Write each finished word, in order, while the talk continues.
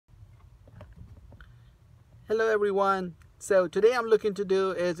Hello everyone. So today I'm looking to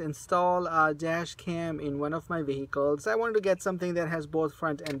do is install a dash cam in one of my vehicles. I wanted to get something that has both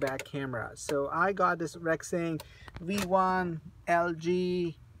front and back cameras. So I got this Rexing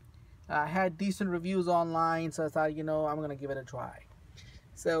V1LG. Had decent reviews online, so I thought, I'm gonna give it a try.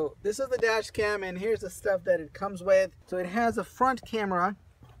 So this is the dash cam, and here's the stuff that it comes with. So it has a front camera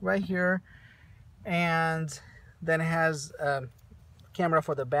right here, and then it has a camera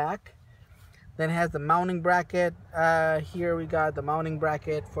for the back. Then it has the mounting bracket. Here we got the mounting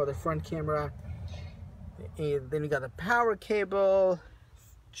bracket for the front camera. And then we got the power cable,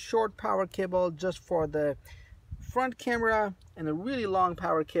 short power cable just for the front camera, and a really long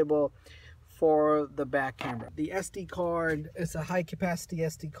power cable for the back camera. The SD card is a high capacity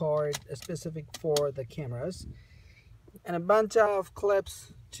SD card specific for the cameras, and a bunch of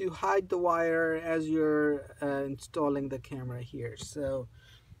clips to hide the wire as you're installing the camera here. So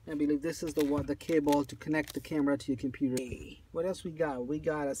I believe this is the cable to connect the camera to your computer. What else we got? We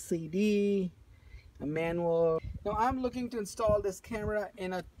got a CD, a manual. Now I'm looking to install this camera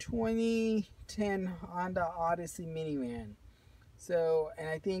in a 2010 Honda Odyssey minivan. So, and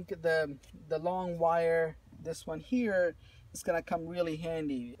I think the long wire, this one here, is gonna come really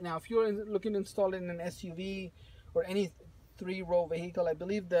handy. Now if you're looking to install it in an SUV or any 3-row vehicle, I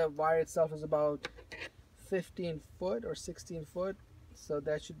believe the wire itself is about 15 foot or 16 foot. So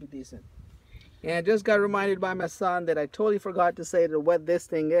that should be decent. And I just got reminded by my son that I totally forgot to say what this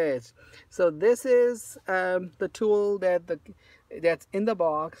thing is. So this is the tool that's in the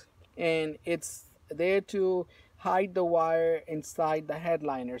box, and it's there to hide the wire inside the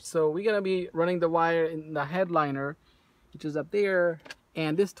headliner. So we're gonna be running the wire in the headliner, which is up there,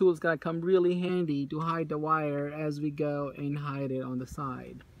 and this tool is gonna come really handy to hide the wire as we go and hide it on the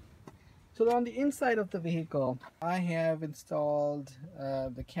side. So on the inside of the vehicle, I have installed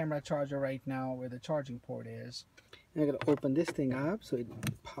the camera charger right now where the charging port is. And I'm going to open this thing up so it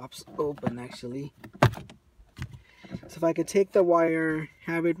pops open actually. So if I could take the wire,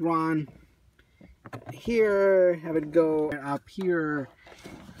 have it run here, have it go up here,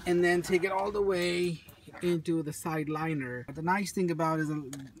 and then take it all the way into the side liner. The nice thing about it is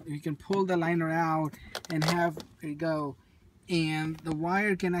you can pull the liner out and have it go, and the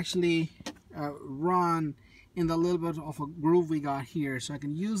wire can actually run in the little bit of a groove we got here, so I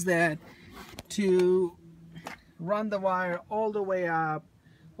can use that to run the wire all the way up,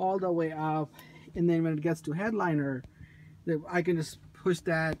 and then when it gets to headliner, I can just push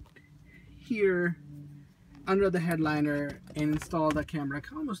that here under the headliner and install the camera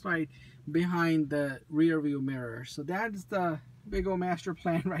almost right behind the rear view mirror. So that's the big old master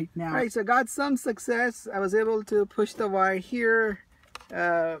plan right now. All right, so I got some success. I was able to push the wire here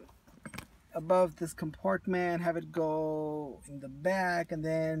above this compartment, have it go in the back, and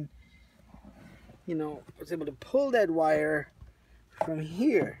then I was able to pull that wire from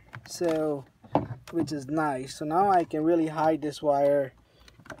here, so which is nice. So now I can really hide this wire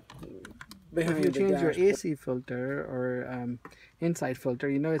behind. If you change your AC filter or inside filter,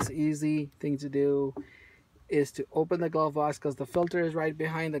 it's an easy thing to do is to open the glove box, because the filter is right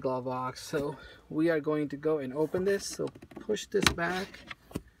behind the glove box. So we are going to go and open this. So push this back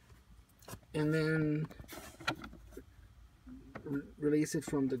and then release it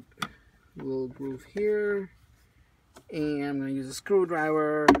from the little groove here, and I'm going to use a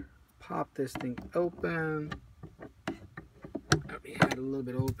screwdriver, pop this thing open. I already had a little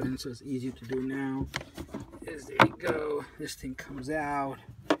bit open, so it's easy to do now. There you go. This thing comes out,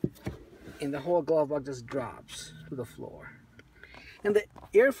 and the whole glove box just drops to the floor. And the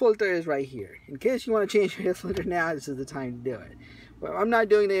air filter is right here. In case you want to change your air filter now, this is the time to do it. Well, I'm not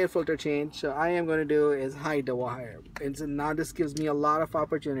doing the air filter change, so I am going to do is hide the wire. And so now this gives me a lot of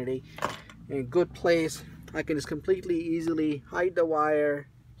opportunity in a good place. I can just completely easily hide the wire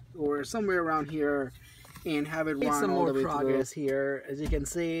or somewhere around here and have it run all the way progress here. As you can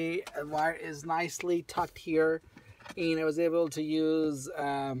see, the wire is nicely tucked here, and I was able to use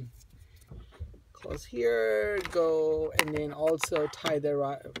close here, go, and then also tie the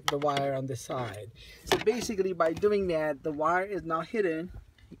wire on the side. So basically by doing that, the wire is now hidden.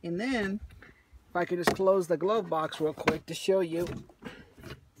 And then if I can just close the glove box real quick to show you.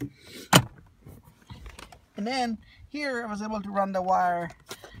 And then here I was able to run the wire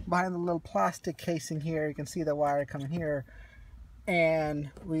behind the little plastic casing here. You can see the wire coming here, and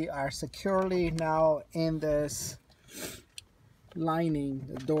we are securely now in this lining,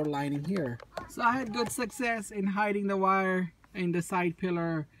 the door lining here. So I had good success in hiding the wire in the side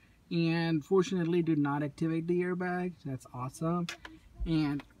pillar, and fortunately did not activate the airbag. That's awesome.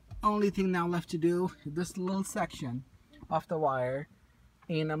 And only thing now left to do is this little section of the wire,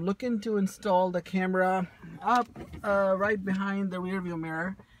 and I'm looking to install the camera up right behind the rear view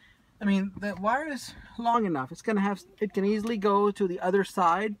mirror. I mean, the wire is long enough. It can easily go to the other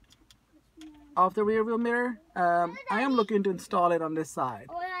side of the rear view mirror. I am looking to install it on this side.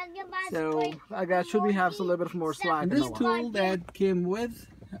 So should we have a little bit more slack. And this tool that came with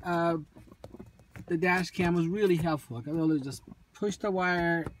the dash cam was really helpful. I could really just push the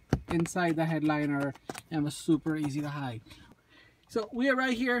wire inside the headliner and it was super easy to hide. So we are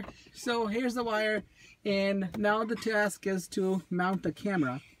right here. So here's the wire, and now the task is to mount the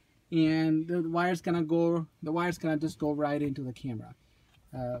camera, and the wire's gonna just go right into the camera.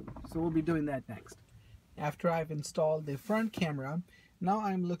 So we'll be doing that next. After I've installed the front camera, now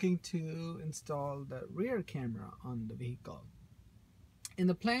I'm looking to install the rear camera on the vehicle. And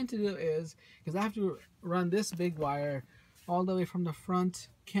the plan to do is, because I have to run this big wire all the way from the front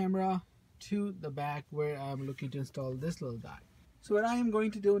camera to the back where I'm looking to install this little guy. So what I am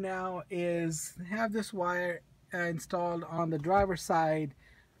going to do now is have this wire installed on the driver's side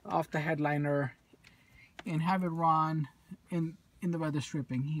of the headliner and have it run in the weather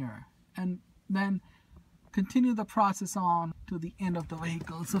stripping here, and then continue the process on to the end of the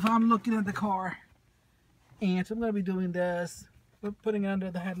vehicle. So if I'm looking at the car, and so I'm going to be doing this, putting it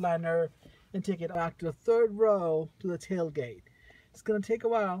under the headliner and take it back to the third row to the tailgate. It's going to take a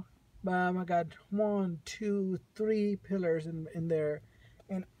while. I got 1, 2, 3 pillars in there,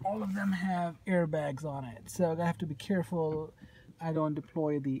 and all of them have airbags on it. So I have to be careful I don't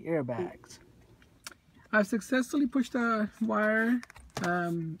deploy the airbags. I've successfully pushed the wire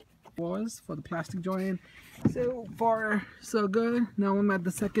for the plastic joint. So far, so good. Now I'm at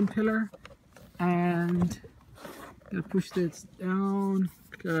the second pillar, and gonna push this down.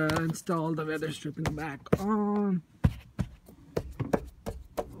 Install the weather stripping back on.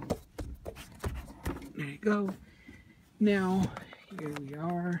 There you go. Now here we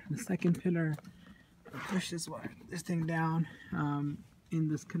are, the second pillar. I'll push this thing down in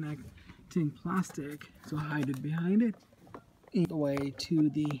this connecting plastic, so hide it behind it, all the way to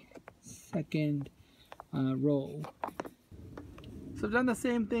the second row. So I've done the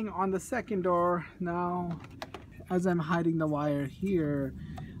same thing on the second door. Now, as I'm hiding the wire here,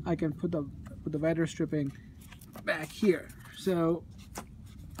 I can put the weather stripping back here. So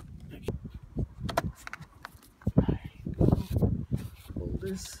pull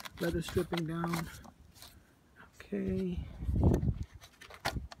this weather stripping down. Okay,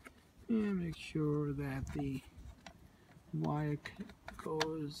 and make sure that the wire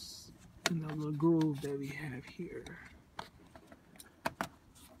goes in the little groove that we have here.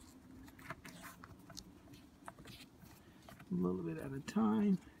 A little bit at a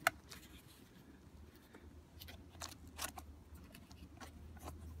time.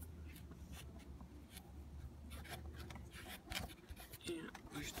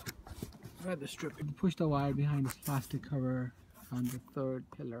 Weather stripping. Push the wire behind this plastic cover on the third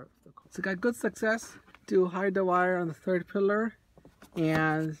pillar of the car. So got good success to hide the wire on the third pillar,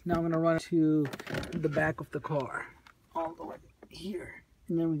 and now I'm going to run it to the back of the car all the way here,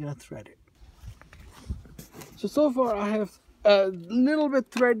 and then we're going to thread it. So far I have a little bit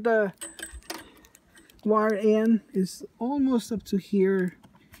thread the wire in. It's almost up to here.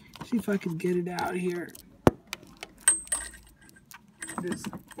 See if I can get it out here. This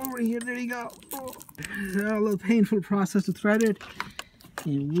over here, there you go. Oh. A little painful process to thread it,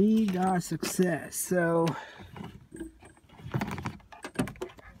 and we got success. So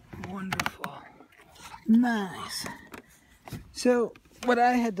wonderful, nice. So what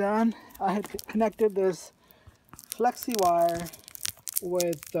I had done, I had connected this flexi wire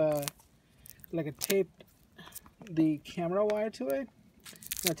with like a taped the camera wire to it.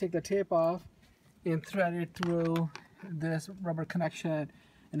 I take the tape off and thread it through this rubber connection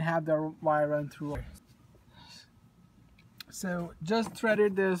and have the wire run through. So just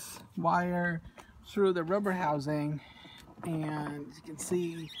threaded this wire through the rubber housing, and as you can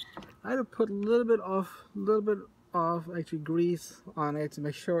see, I had to put a little bit of actually grease on it to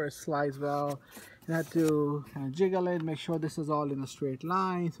make sure it slides well. And I had to kind of jiggle it, make sure this is all in a straight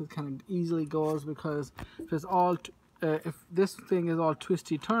line, so it kind of easily goes, because if this thing is all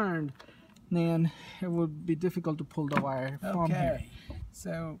twisty turned, then it would be difficult to pull the wire from here.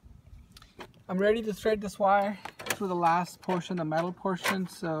 So I'm ready to thread this wire through the last portion, the metal portion.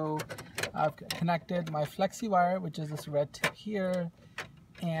 So I've connected my flexi wire, which is this red tip here,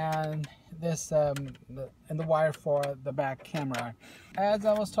 and this the wire for the back camera. As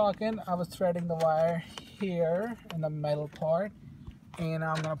I was talking, I was threading the wire here in the metal part, and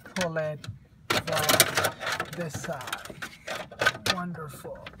I'm gonna pull it from this side.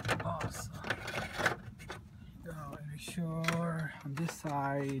 Wonderful, awesome. Go and make sure on this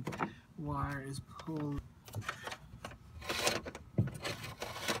side wire is pulled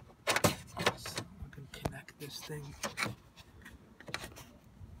this thing.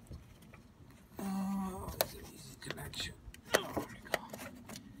 Oh, it's an easy connection. Oh, there we go.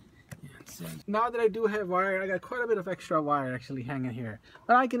 Yeah, so now that I do have wire, I got quite a bit of extra wire actually hanging here,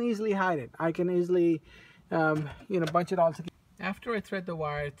 but I can easily hide it. I can easily, you know, bunch it all together. After I thread the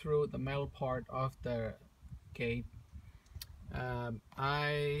wire through the metal part of the gate,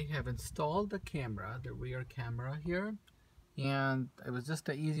 I have installed the camera, the rear camera here, and it was just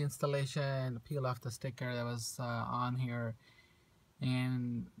an easy installation. Peel off the sticker that was on here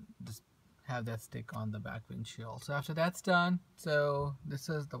and just have that stick on the back windshield. So after that's done, so this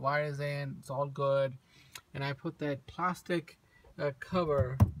is the wire is in, it's all good, and I put that plastic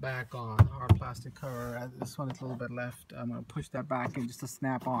cover back on, our plastic cover. This one is a little bit left. I'm going to push that back in just to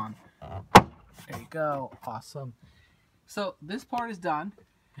snap on. There you go. Awesome. So this part is done,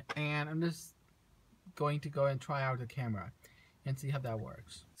 and I'm just going to go and try out the camera and see how that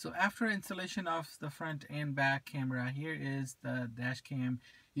works. So after installation of the front and back camera, here is the dash cam.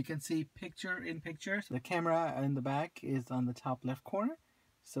 You can see picture in picture. So the camera in the back is on the top left corner,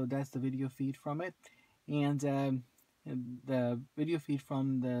 so that's the video feed from it, and the video feed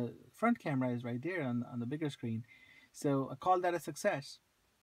from the front camera is right there on the bigger screen. So I call that a success.